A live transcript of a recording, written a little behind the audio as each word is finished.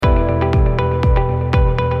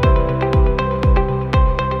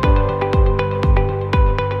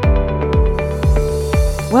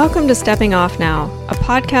Welcome to Stepping Off Now, a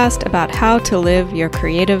podcast about how to live your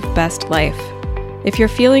creative best life. If you're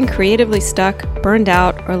feeling creatively stuck, burned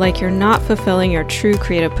out, or like you're not fulfilling your true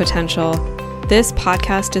creative potential, this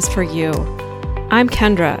podcast is for you. I'm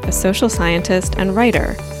Kendra, a social scientist and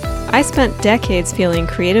writer. I spent decades feeling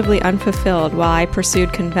creatively unfulfilled while I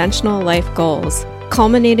pursued conventional life goals,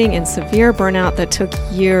 culminating in severe burnout that took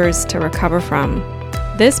years to recover from.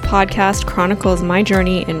 This podcast chronicles my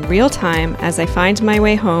journey in real time as I find my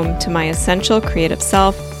way home to my essential creative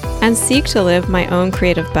self and seek to live my own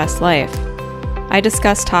creative best life. I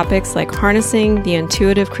discuss topics like harnessing the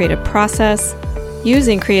intuitive creative process,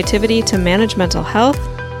 using creativity to manage mental health,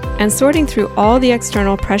 and sorting through all the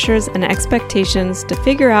external pressures and expectations to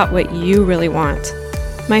figure out what you really want.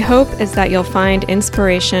 My hope is that you'll find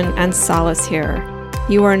inspiration and solace here.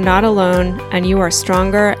 You are not alone, and you are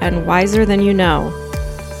stronger and wiser than you know.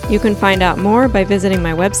 You can find out more by visiting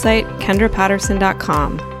my website,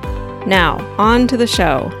 kendrapatterson.com. Now, on to the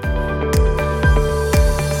show.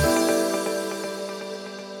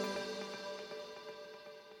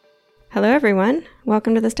 Hello, everyone.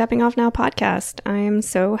 Welcome to the Stepping Off Now podcast. I am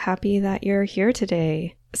so happy that you're here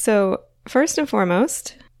today. So, first and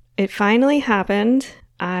foremost, it finally happened.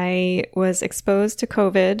 I was exposed to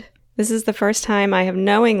COVID. This is the first time I have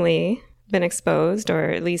knowingly been exposed, or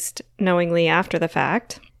at least knowingly after the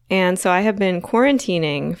fact. And so I have been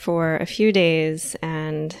quarantining for a few days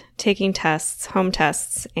and taking tests, home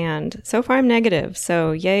tests, and so far I'm negative.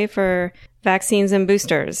 So yay for vaccines and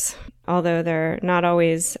boosters, although they're not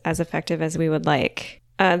always as effective as we would like.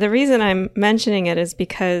 The reason I'm mentioning it is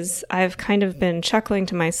because I've kind of been chuckling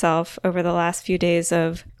to myself over the last few days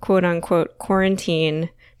of quote-unquote quarantine,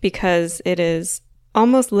 because it is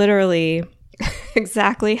almost literally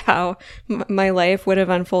exactly how my life would have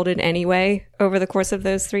unfolded anyway over the course of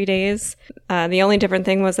those 3 days. The only different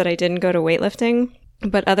thing was that I didn't go to weightlifting,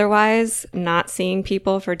 but otherwise not seeing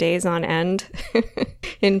people for days on end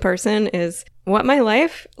in person is what my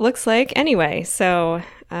life looks like anyway. So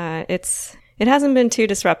it hasn't been too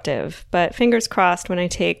disruptive, but fingers crossed when I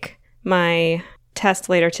take my test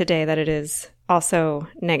later today that it is also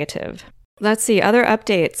negative. Let's see, other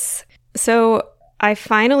updates. So I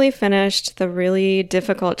finally finished the really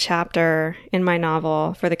difficult chapter in my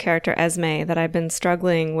novel for the character Esme that I've been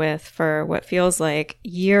struggling with for what feels like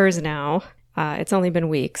years now. It's only been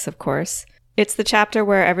weeks, of course. It's the chapter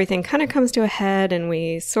where everything kind of comes to a head and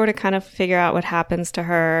we sort of kind of figure out what happens to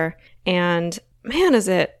her. And man, is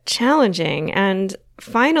it challenging. And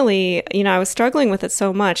finally, I was struggling with it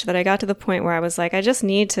so much that I got to the point where I was like, I just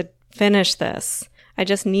need to finish this. I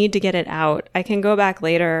just need to get it out. I can go back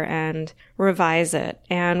later and revise it.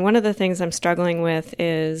 And one of the things I'm struggling with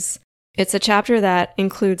is it's a chapter that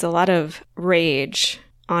includes a lot of rage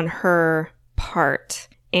on her part,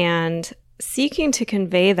 and seeking to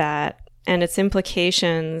convey that and its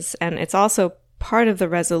implications, and it's also part of the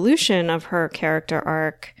resolution of her character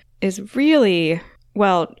arc, is really,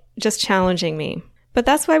 just challenging me. But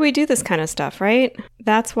that's why we do this kind of stuff, right?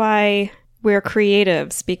 That's why we're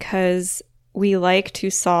creatives, because we like to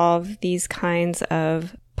solve these kinds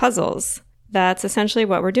of puzzles. That's essentially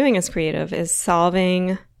what we're doing as creative, is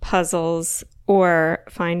solving puzzles or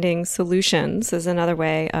finding solutions is another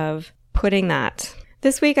way of putting that.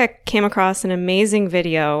 This week I came across an amazing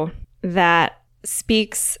video that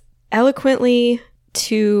speaks eloquently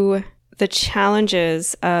to the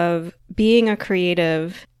challenges of being a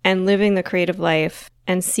creative and living the creative life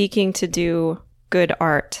and seeking to do good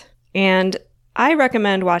art. And I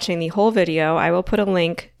recommend watching the whole video. I will put a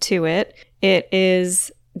link to it. It is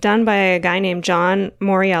done by a guy named John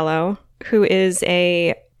Moriello, who is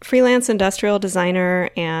a freelance industrial designer,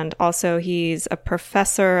 and also he's a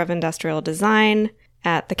professor of industrial design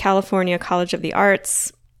at the California College of the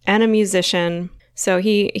Arts and a musician. So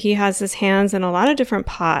he has his hands in a lot of different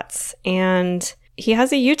pots, and he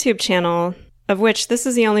has a YouTube channel, of which this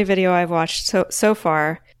is the only video I've watched so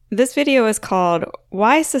far. This video is called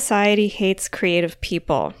Why Society Hates Creative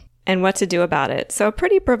People and What to Do About It. So a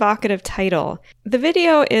pretty provocative title. The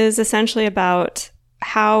video is essentially about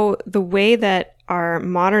how the way that our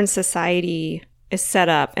modern society is set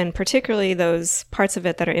up, and particularly those parts of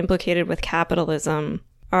it that are implicated with capitalism,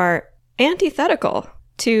 are antithetical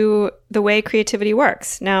to the way creativity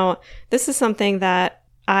works. Now, this is something that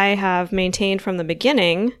I have maintained from the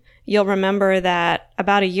beginning. You'll remember that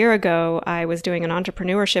about a year ago, I was doing an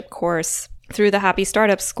entrepreneurship course through the Happy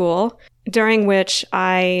Startup School, during which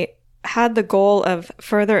I had the goal of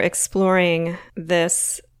further exploring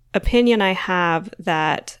this opinion I have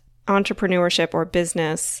that entrepreneurship or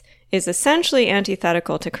business is essentially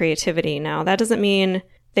antithetical to creativity. Now, that doesn't mean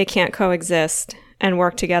they can't coexist and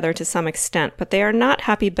work together to some extent, but they are not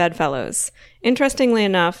happy bedfellows. Interestingly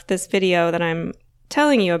enough, this video that I'm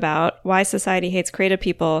telling you about, Why Society Hates Creative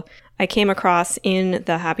People, I came across in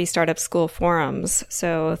the Happy Startup School forums.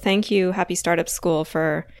 So thank you, Happy Startup School,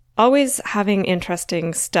 for always having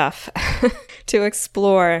interesting stuff to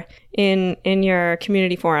explore in your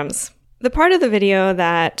community forums. The part of the video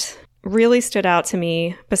that really stood out to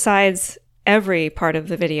me, besides every part of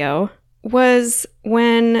the video, was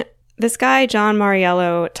when this guy, John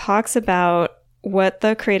Mariello, talks about what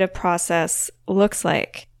the creative process looks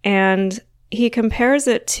like. And he compares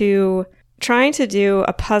it to trying to do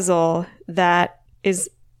a puzzle that is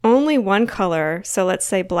only one color. So let's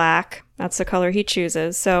say black. That's the color he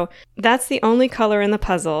chooses. So that's the only color in the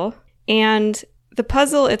puzzle. And the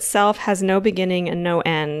puzzle itself has no beginning and no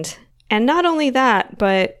end. And not only that,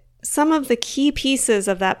 but some of the key pieces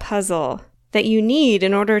of that puzzle that you need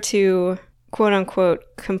in order to quote unquote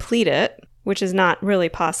complete it, which is not really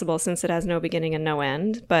possible since it has no beginning and no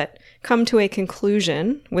end, but come to a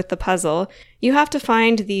conclusion with the puzzle, you have to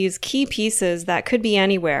find these key pieces that could be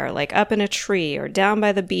anywhere, like up in a tree or down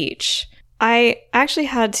by the beach. I actually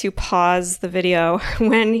had to pause the video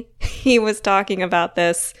when he was talking about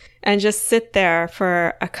this and just sit there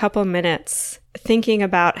for a couple minutes thinking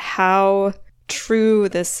about how true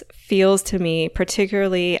this feels to me,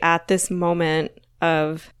 particularly at this moment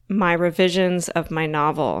of my revisions of my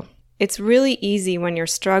novel. It's really easy when you're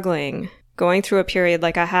struggling, going through a period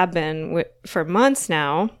like I have been for months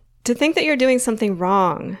now, to think that you're doing something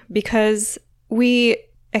wrong because we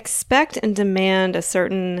expect and demand a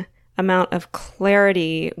certain amount of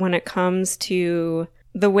clarity when it comes to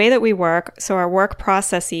the way that we work, so our work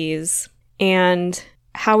processes and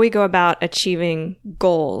how we go about achieving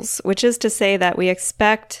goals, which is to say that we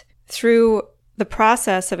expect through the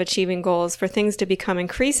process of achieving goals for things to become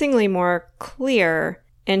increasingly more clear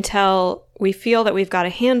until we feel that we've got a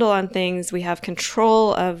handle on things, we have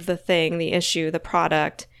control of the thing, the issue, the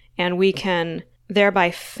product, and we can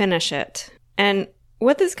thereby finish it. And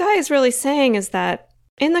what this guy is really saying is that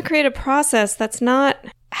in the creative process, that's not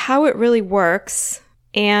how it really works.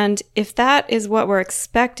 And if that is what we're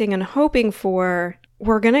expecting and hoping for,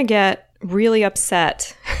 we're going to get really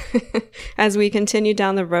upset as we continue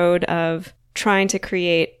down the road of trying to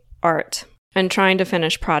create art and trying to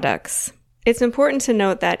finish products. It's important to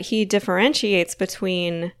note that he differentiates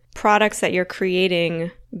between products that you're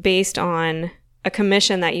creating based on a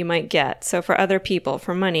commission that you might get, so for other people,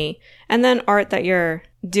 for money, and then art that you're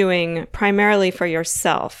doing primarily for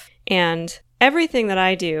yourself. And everything that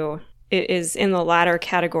I do is in the latter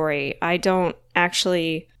category. I don't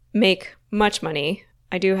actually make much money.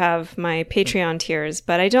 I do have my Patreon tiers,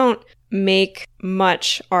 but I don't make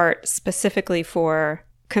much art specifically for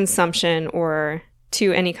consumption or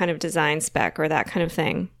to any kind of design spec or that kind of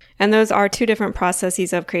thing. And those are two different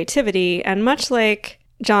processes of creativity. And much like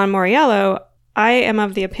John Mariello, I am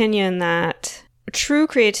of the opinion that true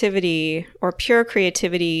creativity or pure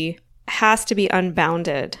creativity has to be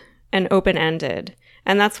unbounded and open-ended.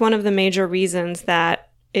 And that's one of the major reasons that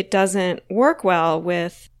it doesn't work well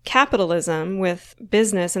with capitalism, with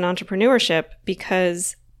business and entrepreneurship,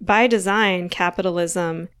 because by design,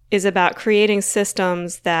 capitalism is about creating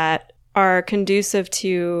systems that are conducive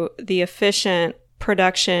to the efficient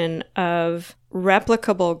production of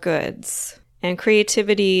replicable goods. And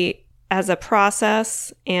creativity as a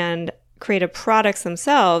process and creative products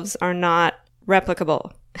themselves are not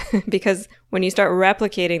replicable because when you start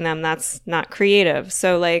replicating them, that's not creative.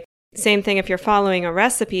 So like, same thing if you're following a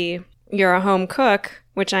recipe, you're a home cook,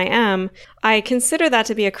 which I am, I consider that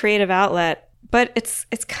to be a creative outlet, but it's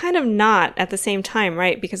kind of not at the same time,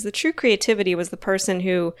 right? Because the true creativity was the person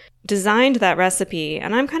who designed that recipe,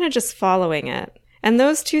 and I'm kind of just following it. And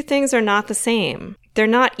those two things are not the same. They're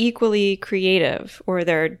not equally creative, or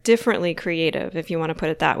they're differently creative, if you want to put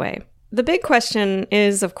it that way. The big question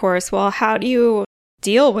is, of course, well, how do you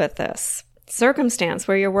deal with this circumstance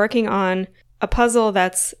where you're working on a puzzle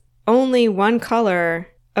that's only one color,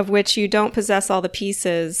 of which you don't possess all the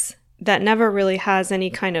pieces, that never really has any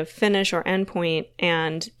kind of finish or endpoint,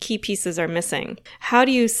 and key pieces are missing? How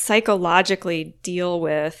do you psychologically deal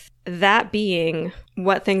with that being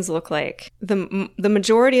what things look like the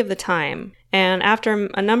majority of the time? And after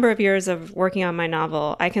a number of years of working on my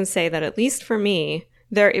novel, I can say that at least for me,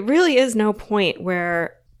 there really is no point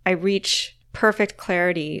where I reach perfect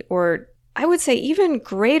clarity, or I would say even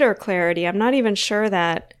greater clarity. I'm not even sure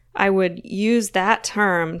that I would use that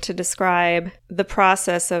term to describe the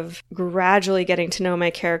process of gradually getting to know my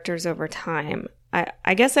characters over time.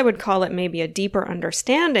 I guess I would call it maybe a deeper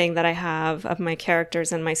understanding that I have of my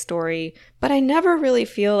characters and my story, but I never really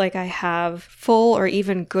feel like I have full or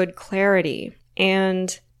even good clarity.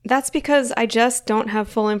 And that's because I just don't have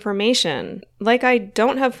full information. Like I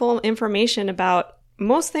don't have full information about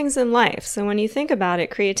most things in life. So when you think about it,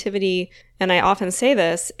 creativity, and I often say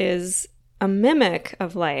this, is a mimic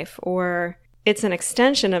of life, or it's an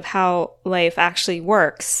extension of how life actually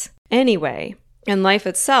works anyway. And life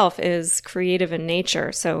itself is creative in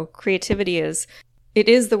nature. So creativity is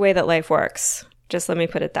the way that life works. Just let me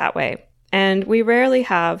put it that way. And we rarely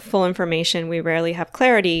have full information. We rarely have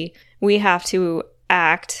clarity. We have to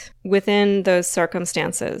act within those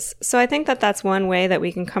circumstances. So I think that that's one way that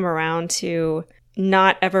we can come around to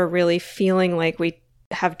not ever really feeling like we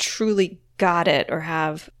have truly got it or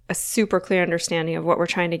have a super clear understanding of what we're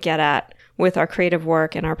trying to get at with our creative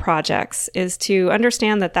work and our projects, is to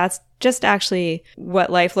understand that that's just actually what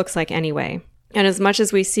life looks like anyway. And as much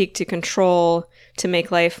as we seek to control, to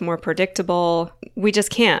make life more predictable, we just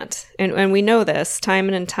can't. And we know this time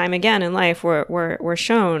and time again in life. We're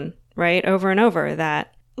shown, right, over and over,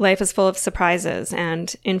 that life is full of surprises.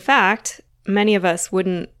 And in fact, many of us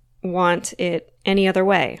wouldn't want it any other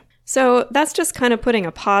way. So that's just kind of putting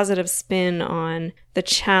a positive spin on the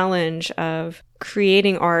challenge of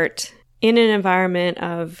creating art in an environment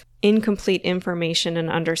of incomplete information and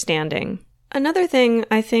understanding. Another thing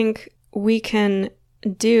I think we can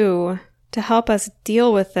do to help us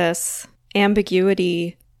deal with this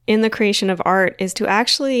ambiguity in the creation of art is to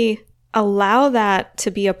actually allow that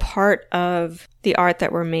to be a part of the art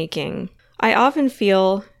that we're making. I often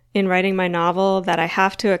feel in writing my novel that I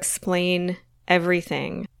have to explain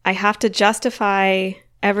everything. I have to justify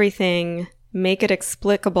everything, make it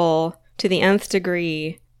explicable to the nth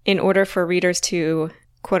degree in order for readers to,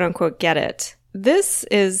 quote unquote, get it. This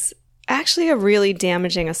is actually a really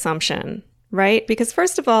damaging assumption, right? Because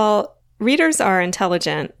first of all, readers are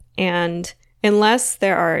intelligent, and unless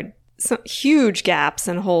there are some huge gaps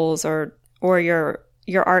and holes, or your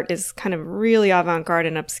art is kind of really avant-garde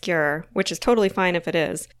and obscure, which is totally fine if it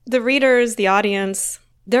is, the readers, the audience,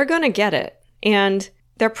 they're going to get it. And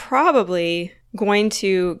they're probably going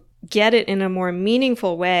to get it in a more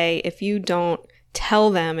meaningful way if you don't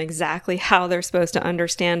tell them exactly how they're supposed to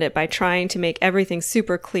understand it by trying to make everything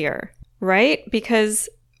super clear, right? Because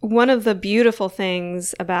one of the beautiful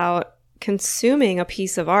things about consuming a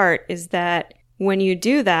piece of art is that when you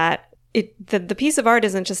do that, the piece of art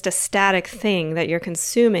isn't just a static thing that you're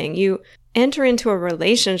consuming. You enter into a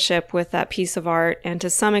relationship with that piece of art, and to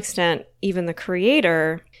some extent, even the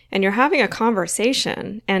creator, and you're having a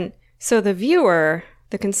conversation. And so the viewer,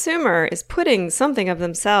 the consumer, is putting something of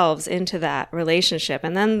themselves into that relationship.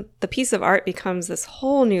 And then the piece of art becomes this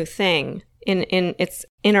whole new thing in its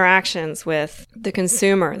interactions with the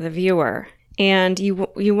consumer, the viewer. And you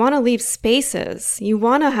want to leave spaces. You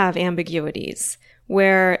want to have ambiguities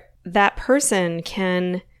where that person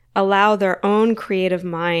can allow their own creative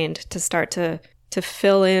mind to start to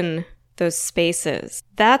fill in those spaces.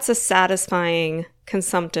 That's a satisfying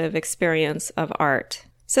consumptive experience of art.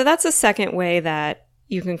 So that's a second way that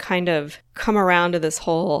you can kind of come around to this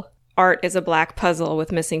whole art is a black puzzle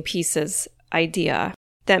with missing pieces idea,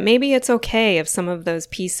 that maybe it's okay if some of those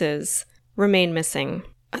pieces remain missing.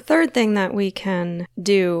 A third thing that we can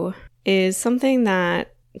do is something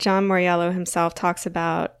that John Moriello himself talks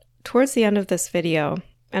about towards the end of this video.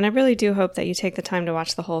 And I really do hope that you take the time to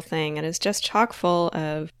watch the whole thing. It is just chock full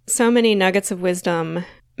of so many nuggets of wisdom,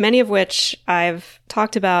 many of which I've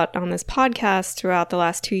talked about on this podcast throughout the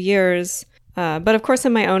last 2 years, but of course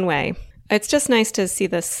in my own way. It's just nice to see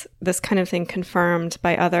this kind of thing confirmed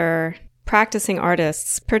by other practicing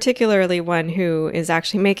artists, particularly one who is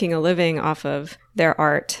actually making a living off of their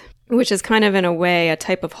art, which is kind of in a way a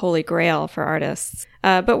type of holy grail for artists.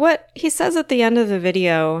 But what he says at the end of the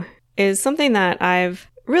video is something that I've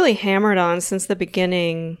really hammered on since the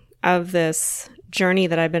beginning of this journey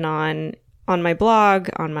that I've been on my blog,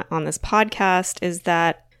 on this podcast, is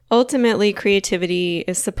that ultimately creativity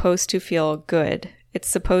is supposed to feel good. It's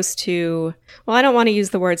supposed to, well, I don't want to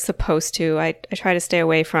use the word supposed to. I try to stay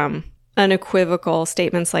away from unequivocal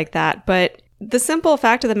statements like that. But the simple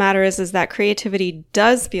fact of the matter is that creativity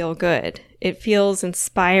does feel good. It feels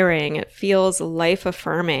inspiring. It feels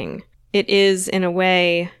life-affirming. It is, in a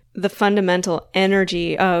way, the fundamental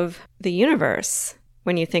energy of the universe,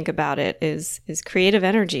 when you think about it, is creative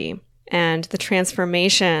energy. And the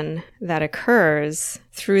transformation that occurs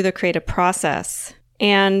through the creative process.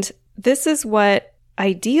 And this is what,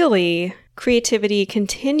 ideally, creativity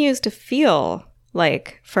continues to feel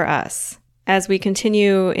like for us as we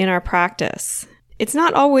continue in our practice. It's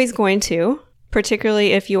not always going to,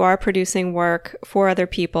 particularly if you are producing work for other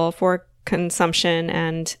people, for consumption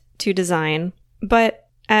and to design. But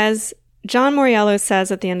as John Moriello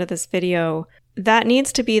says at the end of this video, that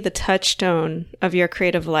needs to be the touchstone of your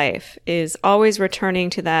creative life, is always returning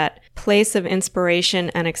to that place of inspiration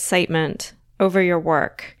and excitement over your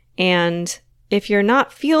work. And if you're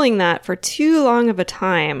not feeling that for too long of a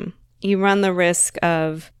time, you run the risk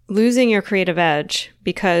of losing your creative edge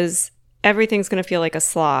because everything's going to feel like a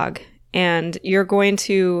slog, and you're going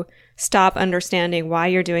to stop understanding why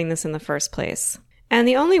you're doing this in the first place. And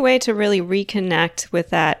the only way to really reconnect with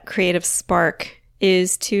that creative spark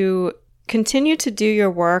is to continue to do your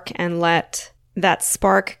work and let that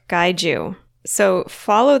spark guide you. So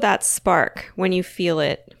follow that spark when you feel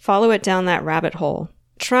it. Follow it down that rabbit hole.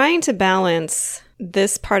 Trying to balance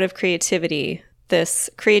this part of creativity. This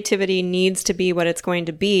creativity needs to be what it's going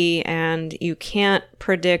to be, and you can't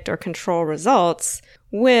predict or control results,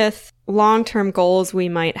 with long-term goals we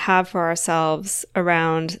might have for ourselves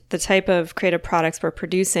around the type of creative products we're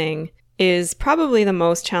producing, is probably the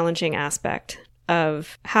most challenging aspect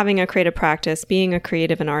of having a creative practice, being a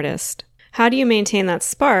creative and artist. How do you maintain that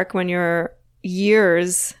spark when you're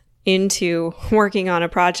years into working on a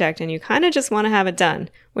project and you kind of just want to have it done,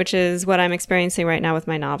 which is what I'm experiencing right now with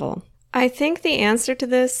my novel? I think the answer to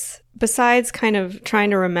this, besides kind of trying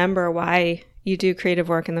to remember why you do creative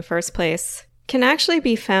work in the first place, can actually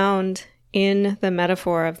be found in the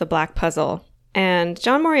metaphor of the black puzzle. And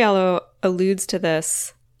John Moriello alludes to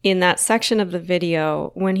this in that section of the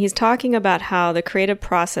video when he's talking about how the creative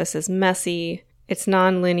process is messy, it's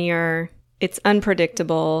nonlinear, it's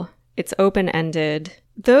unpredictable, it's open-ended.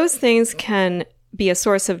 Those things can be a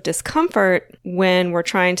source of discomfort when we're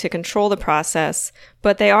trying to control the process,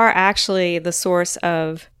 but they are actually the source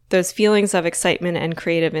of those feelings of excitement and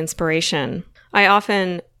creative inspiration. I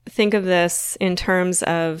often think of this in terms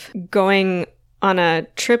of going on a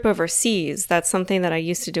trip overseas. That's something that I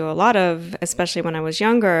used to do a lot of, especially when I was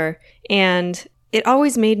younger. And it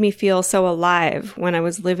always made me feel so alive when I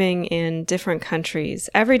was living in different countries.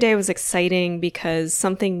 Every day was exciting because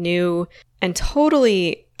something new and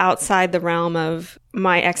totally outside the realm of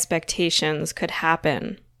my expectations could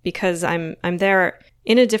happen, because I'm there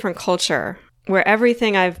in a different culture where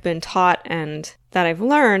everything I've been taught and that I've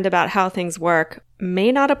learned about how things work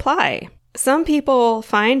may not apply. Some people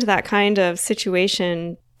find that kind of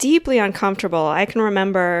situation deeply uncomfortable. I can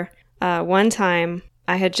remember one time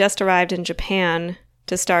I had just arrived in Japan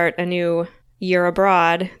to start a new year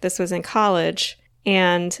abroad. This was in college.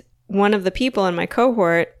 And one of the people in my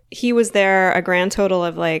cohort, he was there a grand total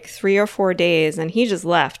of like 3 or 4 days, and he just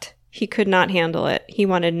left. He could not handle it. He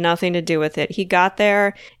wanted nothing to do with it. He got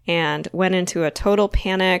there and went into a total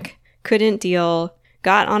panic, couldn't deal,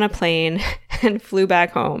 got on a plane, and flew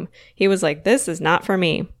back home. He was like, this is not for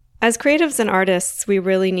me. As creatives and artists, we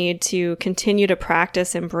really need to continue to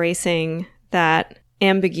practice embracing that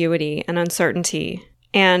ambiguity and uncertainty,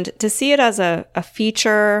 and to see it as a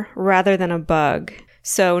feature rather than a bug.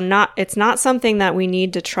 So it's not something that we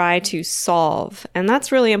need to try to solve. And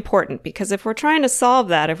that's really important, because if we're trying to solve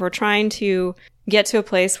that, if we're trying to get to a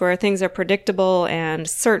place where things are predictable and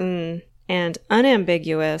certain and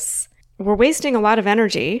unambiguous, we're wasting a lot of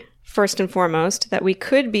energy, first and foremost, that we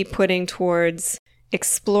could be putting towards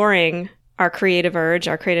exploring our creative urge,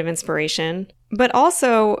 our creative inspiration. But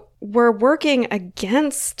also, we're working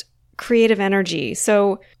against creative energy.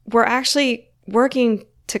 So we're actually working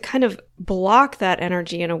to kind of block that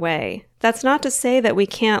energy in a way. That's not to say that we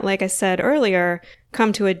can't, like I said earlier,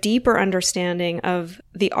 come to a deeper understanding of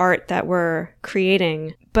the art that we're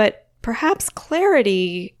creating. But perhaps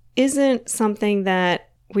clarity isn't something that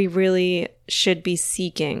we really should be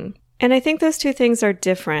seeking. And I think those two things are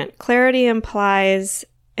different. Clarity implies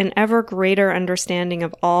an ever greater understanding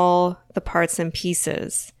of all the parts and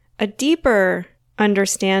pieces. A deeper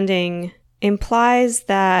understanding implies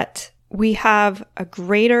that we have a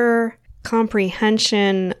greater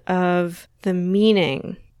comprehension of the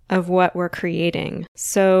meaning of what we're creating.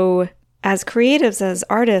 So as creatives, as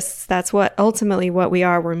artists, that's ultimately what we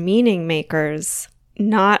are. We're meaning makers,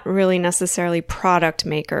 not really necessarily product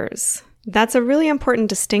makers. That's a really important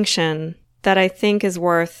distinction that I think is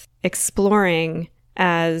worth exploring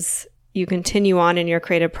as you continue on in your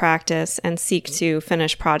creative practice and seek to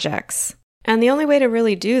finish projects. And the only way to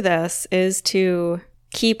really do this is to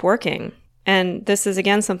keep working. And this is,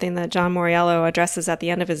 again, something that John Moriello addresses at the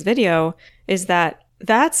end of his video, is that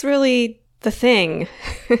that's really the thing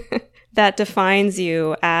that defines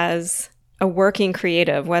you as a working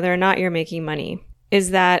creative, whether or not you're making money, is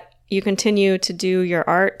that you continue to do your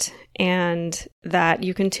art and that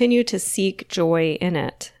you continue to seek joy in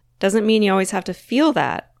it. Doesn't mean you always have to feel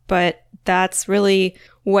that, but that's really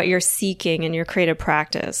what you're seeking in your creative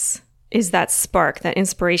practice, is that spark, that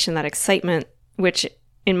inspiration, that excitement, which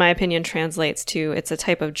in my opinion, translates to it's a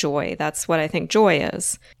type of joy. That's what I think joy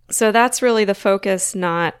is. So that's really the focus,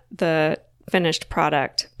 not the finished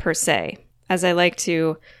product per se. As I like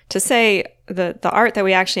to say, the art that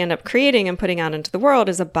we actually end up creating and putting out into the world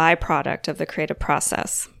is a byproduct of the creative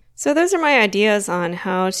process. So those are my ideas on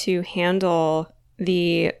how to handle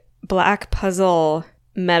the black puzzle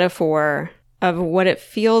metaphor of what it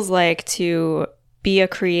feels like to be a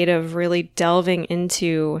creative, really delving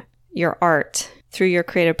into your art through your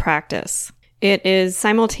creative practice. It is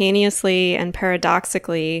simultaneously and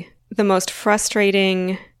paradoxically the most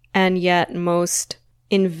frustrating and yet most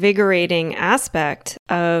invigorating aspect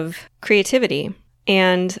of creativity.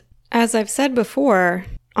 And as I've said before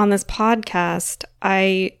on this podcast,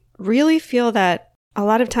 I really feel that a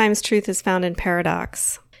lot of times truth is found in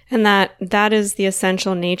paradox, and that is the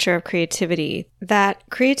essential nature of creativity. That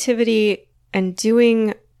creativity and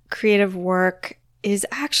doing creative work is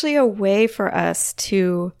actually a way for us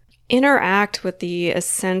to interact with the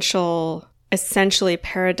essentially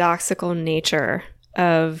paradoxical nature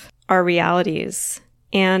of our realities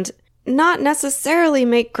and not necessarily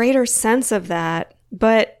make greater sense of that,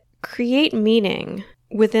 but create meaning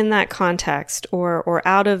within that context or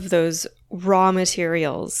out of those raw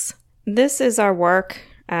materials. This is our work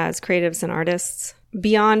as creatives and artists,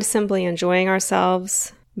 beyond simply enjoying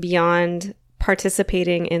ourselves, beyond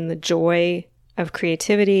participating in the joy of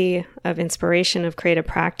creativity, of inspiration, of creative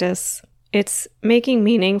practice. It's making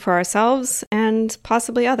meaning for ourselves and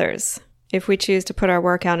possibly others if we choose to put our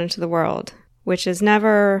work out into the world, which is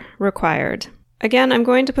never required. Again, I'm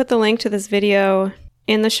going to put the link to this video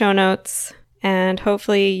in the show notes, and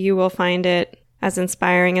hopefully you will find it as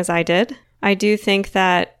inspiring as I did. I do think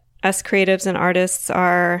that us creatives and artists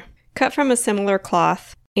are cut from a similar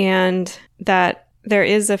cloth, and that there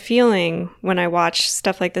is a feeling when I watch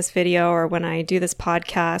stuff like this video or when I do this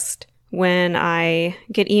podcast, when I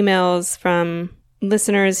get emails from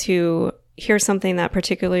listeners who hear something that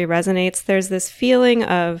particularly resonates, there's this feeling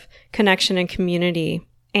of connection and community.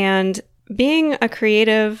 And being a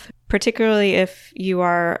creative, particularly if you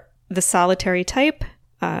are the solitary type,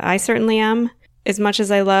 I certainly am, as much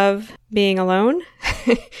as I love being alone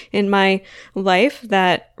in my life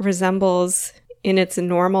that resembles in its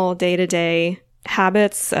normal day-to-day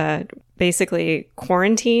habits, basically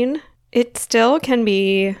quarantine, it still can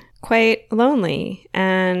be quite lonely.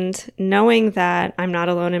 And knowing that I'm not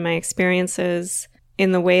alone in my experiences,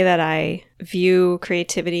 in the way that I view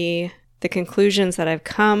creativity, the conclusions that I've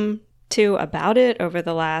come to about it over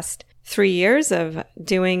the last 3 years of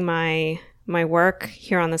doing my work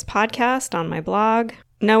here on this podcast, on my blog,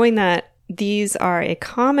 knowing that these are a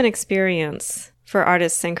common experience for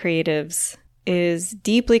artists and creatives is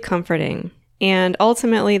deeply comforting. And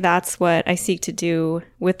ultimately, that's what I seek to do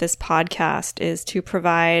with this podcast, is to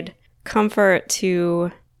provide comfort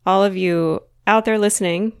to all of you out there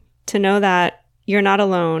listening, to know that you're not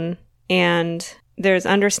alone and there's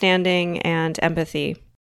understanding and empathy.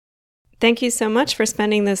 Thank you so much for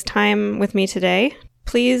spending this time with me today.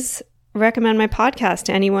 Please recommend my podcast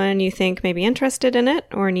to anyone you think may be interested in it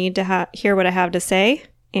or need to hear what I have to say.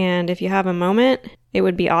 And if you have a moment, it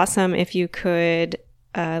would be awesome if you could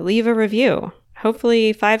leave a review,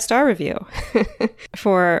 hopefully 5-star review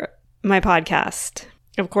for my podcast.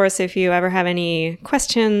 Of course, if you ever have any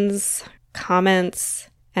questions, comments,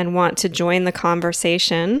 and want to join the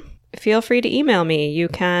conversation, feel free to email me. You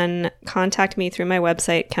can contact me through my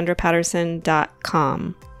website,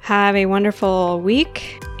 kendrapatterson.com. Have a wonderful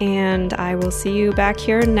week, and I will see you back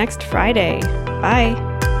here next Friday. Bye.